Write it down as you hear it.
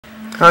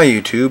Hi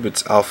YouTube,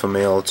 it's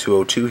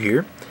AlphaMale202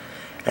 here,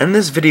 and in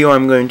this video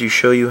I'm going to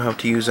show you how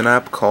to use an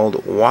app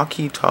called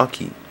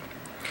walkie-talkie.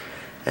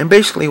 And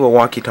basically what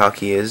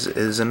walkie-talkie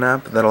is an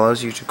app that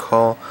allows you to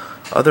call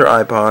other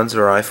iPods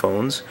or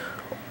iPhones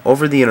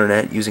over the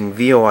internet using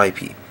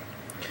VoIP.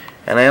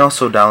 And I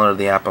also downloaded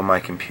the app on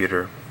my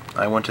computer.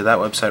 I went to that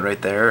website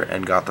right there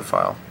and got the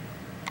file.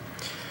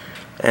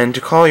 And to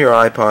call your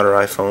iPod or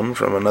iPhone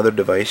from another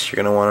device,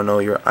 you're going to want to know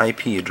your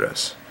IP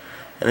address.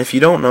 And if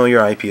you don't know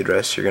your IP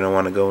address, you're going to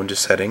want to go into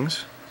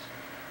Settings,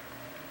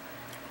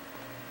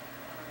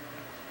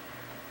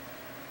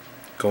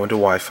 go into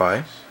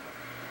Wi-Fi,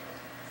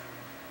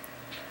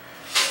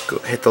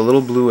 hit the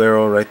little blue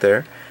arrow right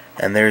there,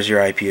 and there's your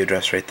IP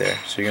address right there.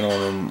 So you're going to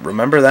want to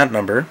remember that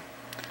number,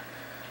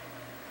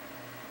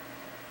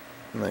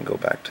 and then go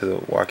back to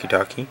the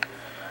walkie-talkie.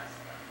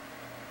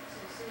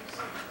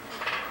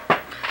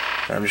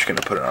 I'm just going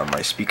to put it on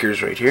my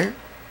speakers right here.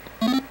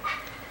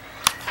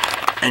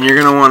 And you're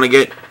going to want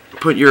to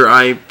put your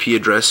IP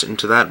address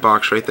into that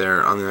box right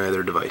there on the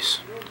other device.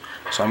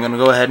 So I'm going to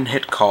go ahead and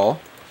hit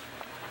call.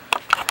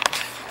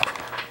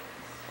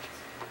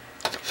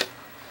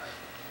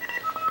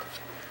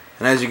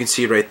 And as you can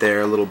see right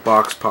there, a little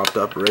box popped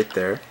up right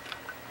there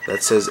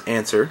that says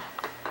answer.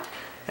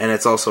 And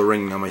it's also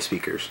ringing on my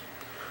speakers.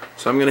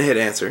 So I'm going to hit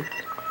answer.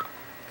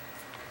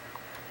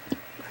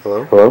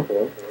 Hello?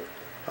 Hello?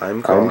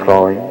 I'm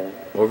calling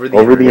over the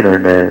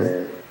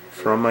internet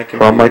from my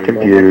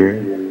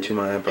computer to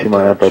my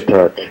iPod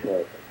Touch.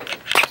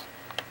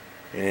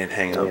 And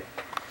hang up.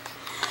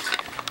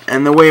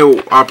 And the way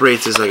it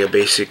operates is like a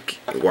basic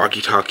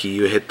walkie-talkie.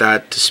 You hit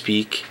that to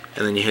speak,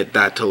 and then you hit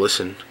that to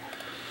listen.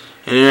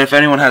 And if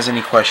anyone has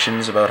any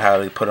questions about how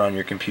to put it on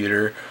your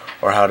computer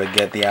or how to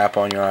get the app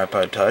on your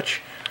iPod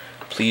Touch,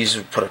 please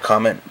put a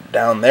comment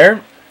down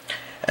there.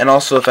 And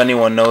also, if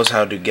anyone knows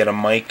how to get a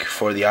mic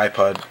for the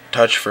iPod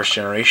Touch first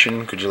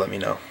generation, could you let me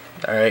know?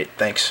 Alright,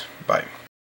 thanks. Bye.